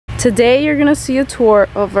Today you're gonna see a tour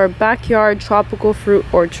of our backyard tropical fruit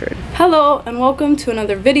orchard. Hello and welcome to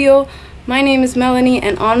another video. My name is Melanie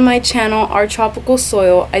and on my channel, Our Tropical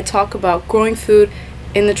Soil, I talk about growing food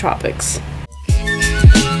in the tropics.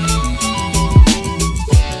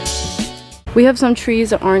 We have some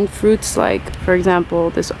trees that aren't fruits, like for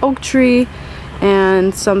example this oak tree,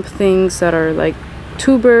 and some things that are like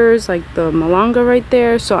tubers like the malanga right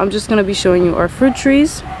there. So I'm just gonna be showing you our fruit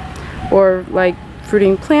trees or like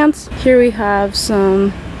fruiting plants. Here we have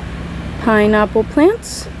some pineapple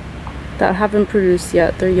plants that haven't produced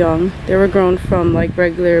yet. They're young. They were grown from like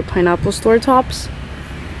regular pineapple store tops.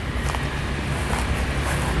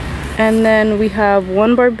 And then we have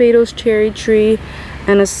one Barbados cherry tree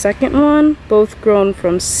and a second one, both grown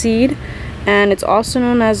from seed, and it's also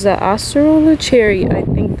known as the acerola cherry. I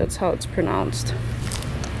think that's how it's pronounced.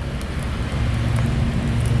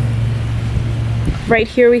 Right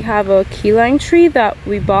here we have a key lime tree that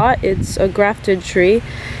we bought. It's a grafted tree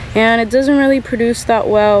and it doesn't really produce that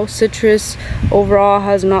well. Citrus overall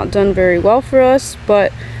has not done very well for us,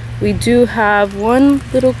 but we do have one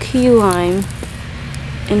little key lime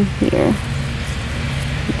in here.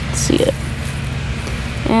 You can see it.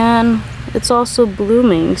 And it's also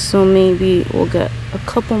blooming, so maybe we'll get a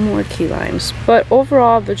couple more key limes. But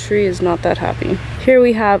overall the tree is not that happy. Here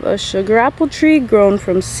we have a sugar apple tree grown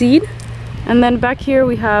from seed. And then back here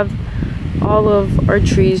we have all of our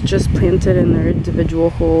trees just planted in their individual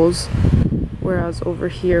holes, whereas over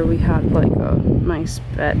here we had like a nice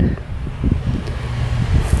bed.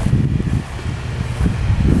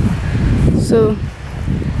 So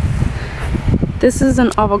this is an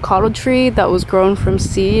avocado tree that was grown from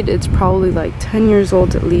seed. It's probably like 10 years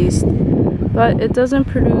old at least, but it doesn't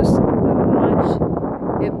produce that much.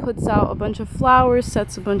 It puts out a bunch of flowers,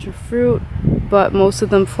 sets a bunch of fruit, but most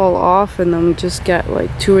of them fall off, and then we just get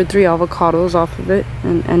like 2 or 3 avocados off of it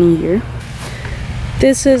in any year.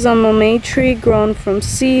 This is a mamey tree grown from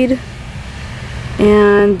seed,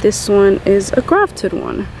 and this one is a grafted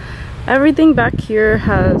one. Everything back here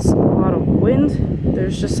has a lot of wind.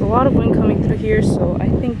 There's just a lot of wind coming through here, so I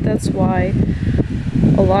think that's why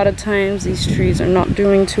a lot of times these trees are not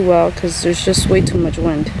doing too well, because there's just way too much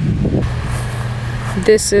wind.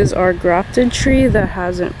 This is our grafted tree that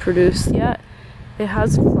hasn't produced yet. It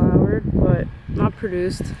has flowered but not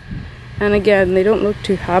produced, and again they don't look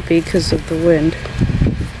too happy because of the wind.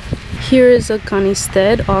 Here is a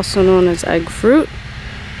canisted, also known as egg fruit,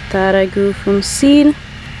 that I grew from seed,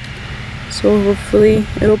 so hopefully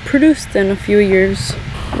it'll produce in a few years.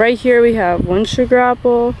 Right here we have one sugar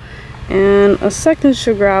apple and a second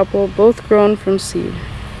sugar apple, both grown from seed.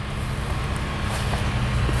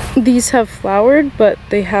 These have flowered but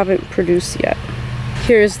they haven't produced yet.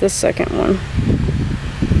 Here's the second one.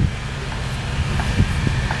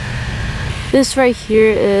 This right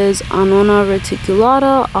here is Annona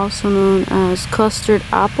reticulata, also known as custard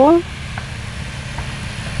apple.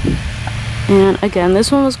 And again,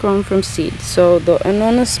 this one was grown from seed. So the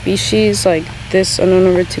Annona species, like this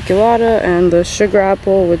Annona reticulata, and the sugar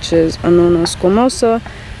apple, which is Annona squamosa,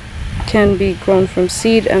 can be grown from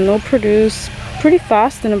seed and they'll produce pretty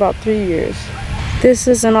fast in about 3 years. This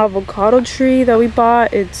is an avocado tree that we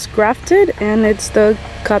bought. It's grafted and it's the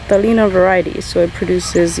Catalina variety, so it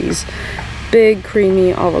produces these big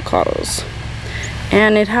creamy avocados,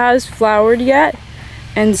 and it has flowered yet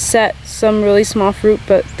and set some really small fruit,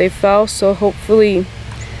 but they fell, so hopefully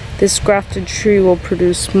this grafted tree will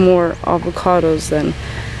produce more avocados than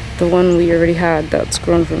the one we already had that's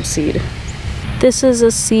grown from seed. This is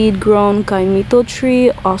a seed grown caimito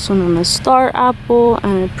tree, also known as star apple,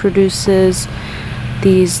 and it produces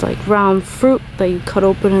these like round fruit that you cut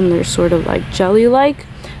open and they're sort of like jelly like.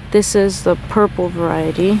 This is the purple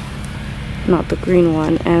variety, not the green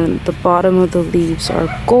one, and the bottom of the leaves are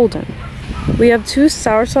golden. We have 2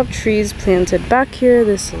 soursop trees planted back here.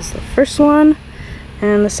 This is the first one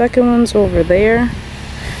and the second one's over there.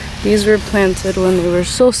 These were planted when they were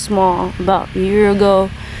so small, about a year ago,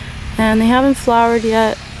 and they haven't flowered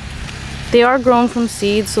yet. They are grown from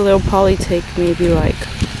seed, so they'll probably take maybe like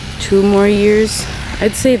 2 more years.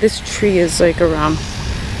 I'd say this tree is like around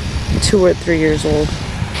 2 or 3 years old.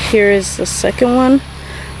 Here is the second one.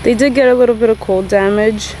 They did get a little bit of cold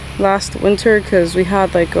damage last winter because we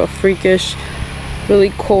had like a freakish, really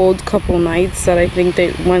cold couple nights that I think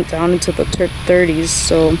they went down into the 30s.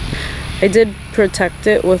 So I did protect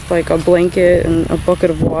it with like a blanket and a bucket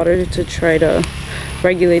of water to try to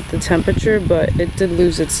regulate the temperature, but it did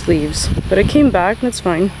lose its leaves. But it came back and it's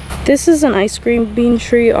fine. This is an ice cream bean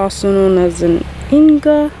tree, also known as an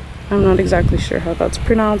inga. I'm not exactly sure how that's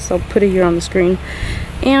pronounced. I'll put it here on the screen.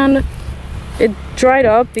 And it dried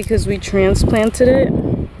up because we transplanted it,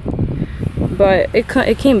 but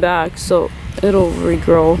it came back, so it'll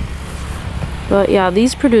regrow. But yeah,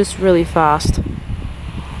 these produce really fast,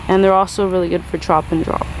 and they're also really good for chop and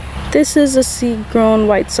drop. This is a seed-grown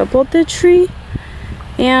white sapote tree,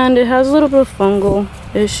 and it has a little bit of fungal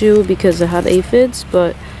issue because it had aphids,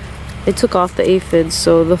 but it took off the aphids,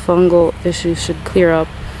 so the fungal issue should clear up.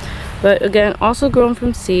 But again, also grown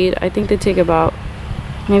from seed. I think they take about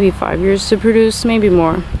maybe 5 years to produce, maybe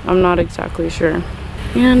more. I'm not exactly sure.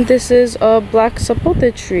 And this is a black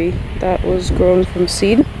sapote tree that was grown from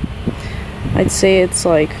seed. I'd say it's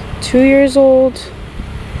like 2 years old,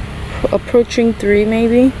 approaching 3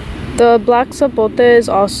 maybe. The black sapote is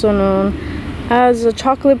also known as a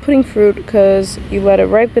chocolate pudding fruit because you let it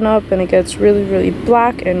ripen up and it gets really, really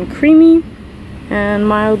black and creamy and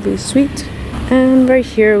mildly sweet. And right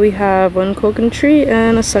here we have one coconut tree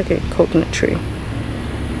and a second coconut tree.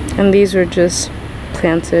 And these are just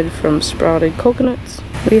planted from sprouted coconuts.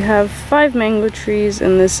 We have 5 mango trees,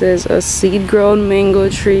 and this is a seed-grown mango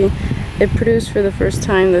tree. It produced for the first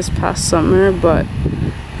time this past summer, but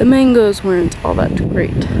the mangoes weren't all that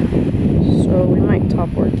great. So we might top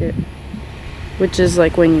work it, which is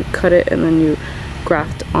like when you cut it and then you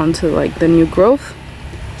graft onto like the new growth,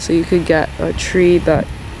 so you could get a tree that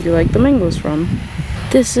you like the mangoes from.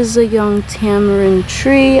 This is a young tamarind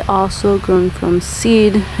tree, also grown from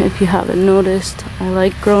seed. If you haven't noticed, I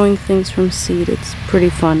like growing things from seed. It's pretty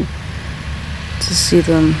fun to see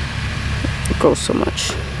them grow so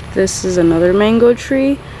much. This is another mango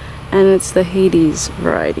tree, and it's the Hades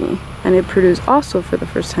variety, and it produced also for the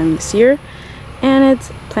first time this year, and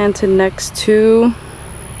it's planted next to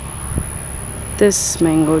this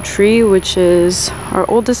mango tree, which is our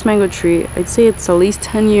oldest mango tree. I'd say it's at least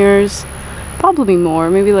 10 years, probably more,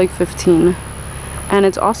 maybe like 15. And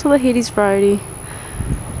it's also the Hades variety,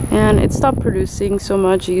 and it stopped producing so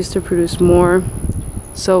much. It used to produce more,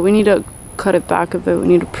 so we need to cut it back a bit. We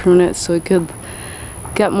need to prune it so it could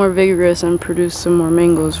get more vigorous and produce some more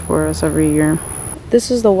mangoes for us every year.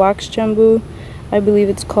 This is the wax jambu, I believe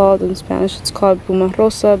it's called. In Spanish it's called puma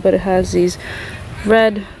rosa, but it has these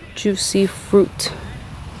red juicy fruit,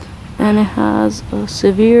 and it has a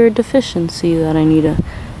severe deficiency that I need to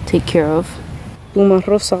take care of. Puma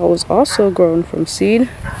rosa was also grown from seed.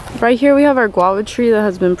 Right here we have our guava tree that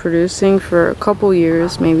has been producing for a couple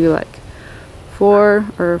years, maybe like 4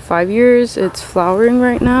 or 5 years. It's flowering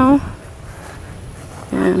right now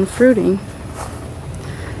and fruiting.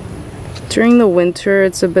 During the winter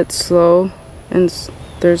it's a bit slow, and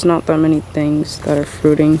there's not that many things that are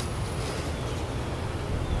fruiting.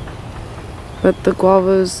 But the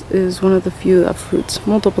guavas is one of the few that fruits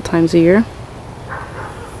multiple times a year.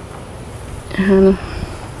 And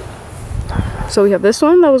so we have this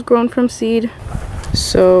one that was grown from seed.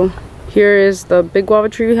 So here is the big guava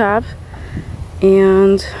tree we have,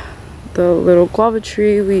 and the little guava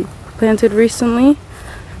tree we planted recently,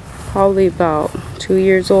 probably about 2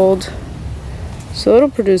 years old. So it'll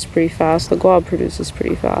produce pretty fast. The guava produces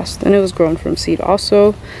pretty fast, and it was grown from seed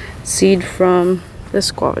also, seed from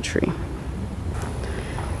this guava tree.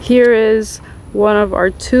 Here is one of our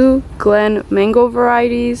 2 Glen mango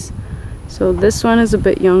varieties. So this one is a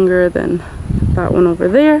bit younger than that one over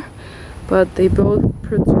there, but they both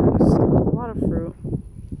produce a lot of fruit.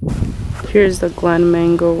 Here's the Glen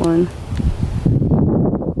mango one,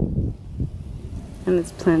 and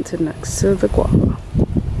it's planted next to the guava.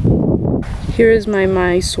 Here is my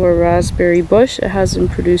Mysore raspberry bush. It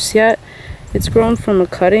hasn't produced yet. It's grown from a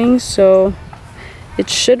cutting, so it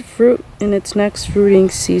should fruit in its next fruiting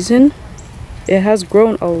season. It has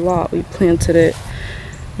grown a lot. We planted it,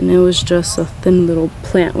 and it was just a thin little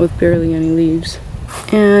plant with barely any leaves.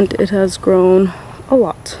 And it has grown a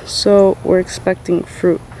lot, so we're expecting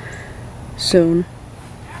fruit soon.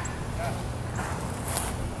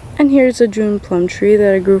 And here's a June plum tree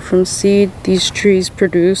that I grew from seed. These trees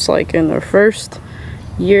produce like in their first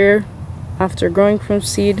year after growing from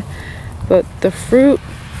seed, but the fruit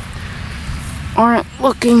aren't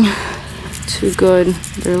looking too good.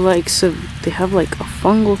 They're like, so they have like a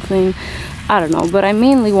fungal thing, I don't know, but I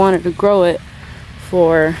mainly wanted to grow it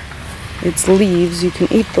for its leaves. You can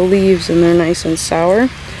eat the leaves and they're nice and sour,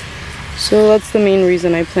 so that's the main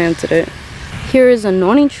reason I planted it. Here is a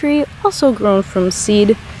noni tree, also grown from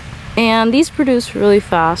seed, and these produce really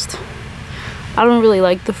fast. I don't really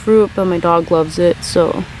like the fruit, but my dog loves it,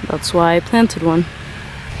 so that's why I planted one.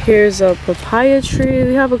 Here's a papaya tree.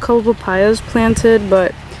 We have a couple papayas planted,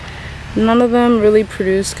 but none of them really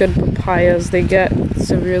produce good papayas. They get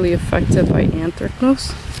severely affected by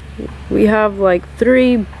anthracnose. We have like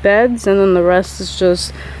 3 beds, and then the rest is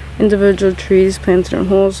just individual trees planted in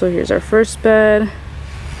holes. So here's our first bed,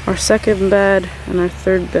 our second bed, and our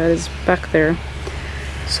third bed is back there.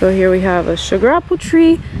 So here we have a sugar apple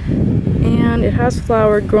tree, and it has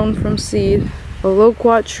flowered, grown from seed, a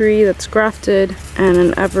loquat tree that's grafted, and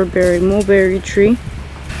an everbearing mulberry tree.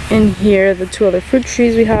 In here, the two other fruit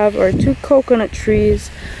trees we have are two coconut trees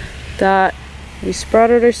that we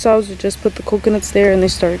sprouted ourselves. We just put the coconuts there and they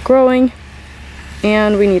started growing,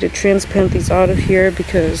 and we need to transplant these out of here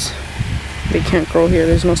because they can't grow here.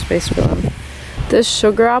 There's no space for them. This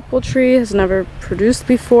sugar apple tree has never produced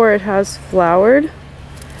before. It has flowered,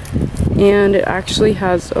 and it actually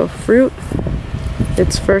has a fruit,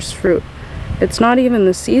 its first fruit. It's not even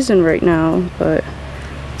the season right now, but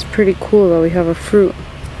it's pretty cool that we have a fruit.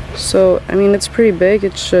 So, I mean, it's pretty big.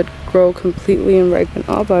 It should grow completely and ripen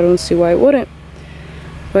up. I don't see why it wouldn't.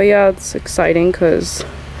 But yeah, it's exciting because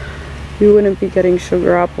we wouldn't be getting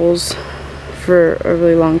sugar apples for a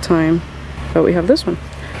really long time. But we have this one.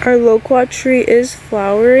 Our loquat tree is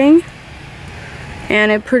flowering,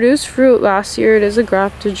 and it produced fruit last year. It is a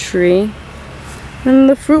grafted tree. And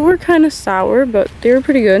the fruit were kind of sour, but they were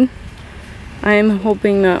pretty good. I am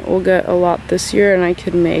hoping that we'll get a lot this year and I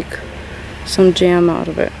could make some jam out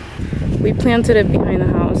of it. We planted it behind the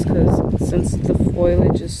house because since the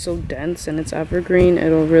foliage is so dense and it's evergreen,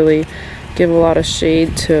 it'll really give a lot of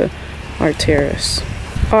shade to our terrace.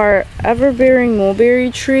 Our everbearing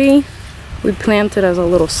mulberry tree, we planted as a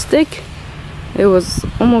little stick. It was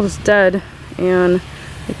almost dead, and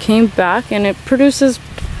it came back, and it produces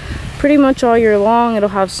pretty much all year long. It'll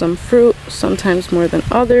have some fruit, sometimes more than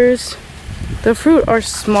others. The fruit are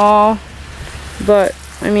small, but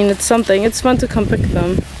I mean, it's something. It's fun to come pick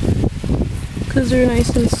them because they're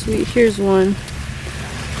nice and sweet. Here's one.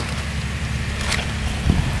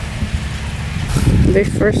 They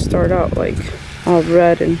first start out like all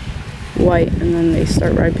red and white, and then they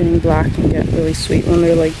start ripening black and get really sweet. When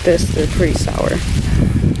they're like this, they're pretty sour.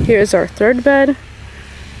 Here's our third bed,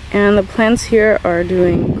 and the plants here are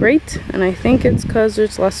doing great, and I think it's because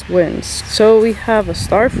there's less winds. So we have a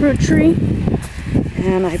starfruit tree,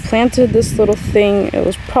 and I planted this little thing. It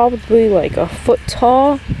was probably like a foot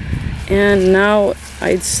tall, and now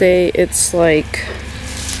I'd say it's like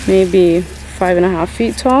maybe 5.5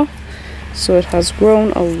 feet tall. So it has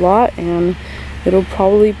grown a lot, and it'll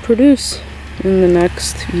probably produce in the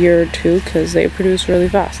next year or two because they produce really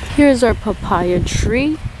fast. Here's our papaya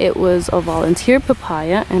tree. It was a volunteer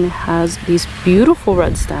papaya, and it has these beautiful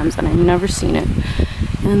red stems, and I've never seen it.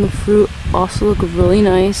 And the fruit also look really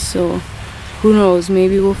nice, so who knows,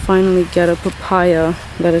 maybe we'll finally get a papaya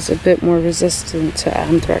that is a bit more resistant to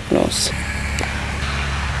anthracnose.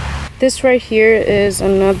 This right here is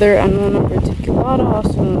another Annona reticulata,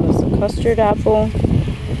 also known as the custard apple.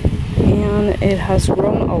 And it has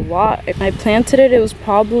grown a lot. I planted it, it was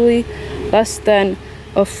probably less than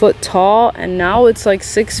a foot tall, and now it's like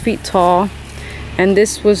 6 feet tall. And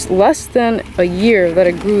this was less than a year that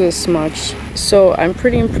it grew this much. So I'm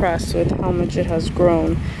pretty impressed with how much it has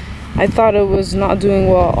grown. I thought it was not doing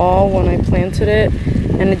well at all when I planted it,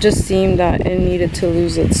 and it just seemed that it needed to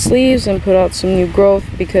lose its leaves and put out some new growth,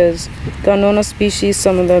 because the Annona species,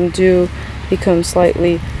 some of them do become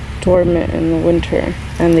slightly dormant in the winter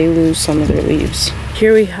and they lose some of their leaves.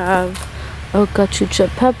 Here we have a cachucha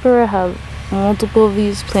pepper. I have multiple of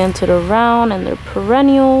these planted around, and they're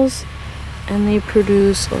perennials, and they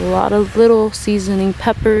produce a lot of little seasoning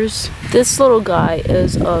peppers. This little guy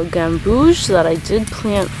is a gambuge that I did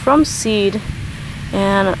plant from seed,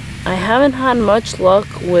 and I haven't had much luck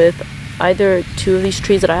with either two of these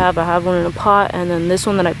trees that I have. I have one in a pot, and then this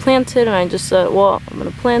one that I planted, and I just said, well, I'm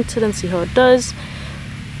gonna plant it and see how it does.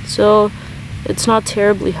 So it's not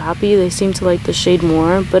terribly happy. They seem to like the shade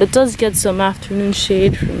more, but it does get some afternoon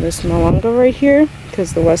shade from this malanga right here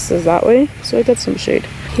because the west is that way, so it gets some shade.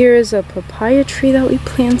 Here is a papaya tree that we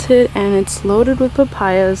planted, and it's loaded with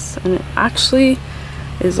papayas, and it actually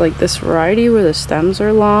is like this variety where the stems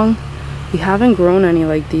are long. We haven't grown any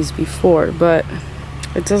like these before, but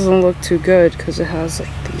it doesn't look too good because it has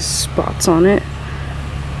like these spots on it.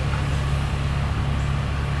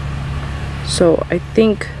 So I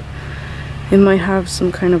think it might have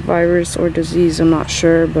some kind of virus or disease, I'm not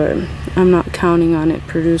sure, but I'm not counting on it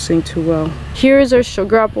producing too well. Here is our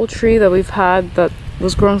sugar apple tree that we've had that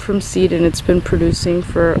was grown from seed, and it's been producing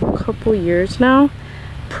for a couple years now.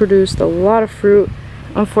 Produced a lot of fruit.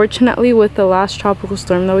 Unfortunately, with the last tropical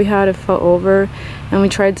storm that we had, it fell over, and we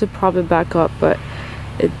tried to prop it back up, but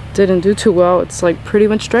it didn't do too well. It's like pretty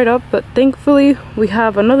much dried up, but thankfully we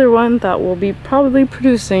have another one that will be probably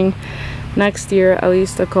producing next year at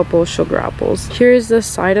least a couple sugar apples. Here's the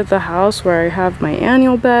side of the house where I have my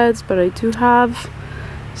annual beds, but I do have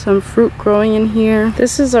some fruit growing in here.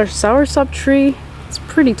 This is our soursop tree. It's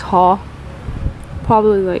pretty tall,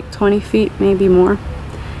 probably like 20 feet, maybe more.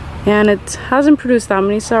 And it hasn't produced that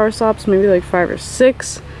many soursops, maybe like 5 or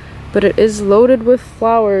 6, but it is loaded with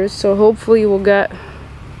flowers, so hopefully we'll get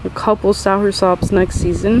a couple soursops next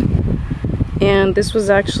season. And this was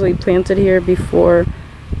actually planted here before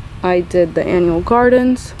I did the annual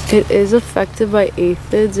gardens. It is affected by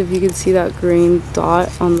aphids. If you can see that green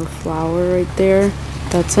dot on the flower right there,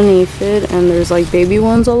 that's an aphid, and there's like baby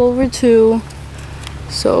ones all over too.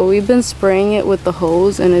 So we've been spraying it with the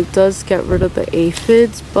hose and it does get rid of the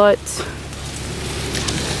aphids, but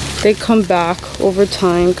they come back over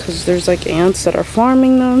time because there's like ants that are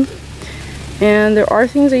farming them. And there are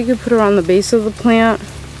things that you can put around the base of the plant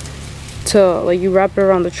to, like, you wrap it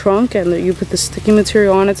around the trunk and you put the sticky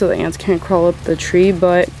material on it so the ants can't crawl up the tree,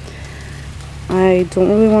 but I don't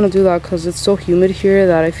really want to do that because it's so humid here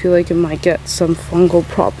that I feel like it might get some fungal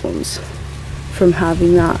problems from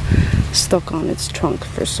having that stuck on its trunk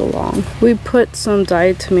for so long. We put some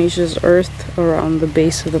diatomaceous earth around the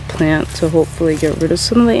base of the plant to hopefully get rid of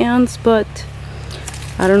some of the ants, but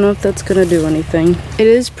I don't know if that's gonna do anything. It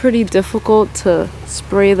is pretty difficult to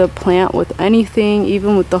spray the plant with anything,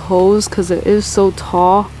 even with the hose, because it is so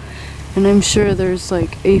tall, and I'm sure there's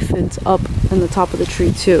like aphids up in the top of the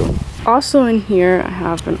tree too. Also in here I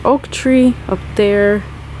have an oak tree up there.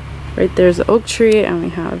 Right there's the oak tree, and we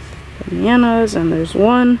have bananas, and there's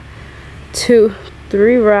 1, 2,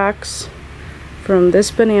 3 racks from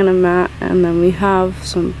this banana mat, and then we have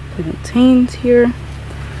some plantains here.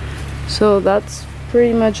 So that's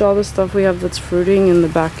pretty much all the stuff we have that's fruiting in the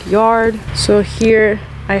backyard. So here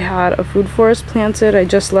I had a food forest planted. I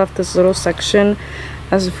just left this little section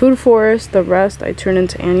as a food forest. The rest I turned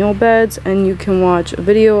into annual beds, and you can watch a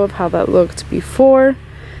video of how that looked before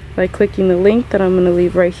by clicking the link that I'm going to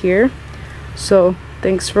leave right here. So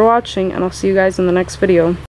thanks for watching, and I'll see you guys in the next video.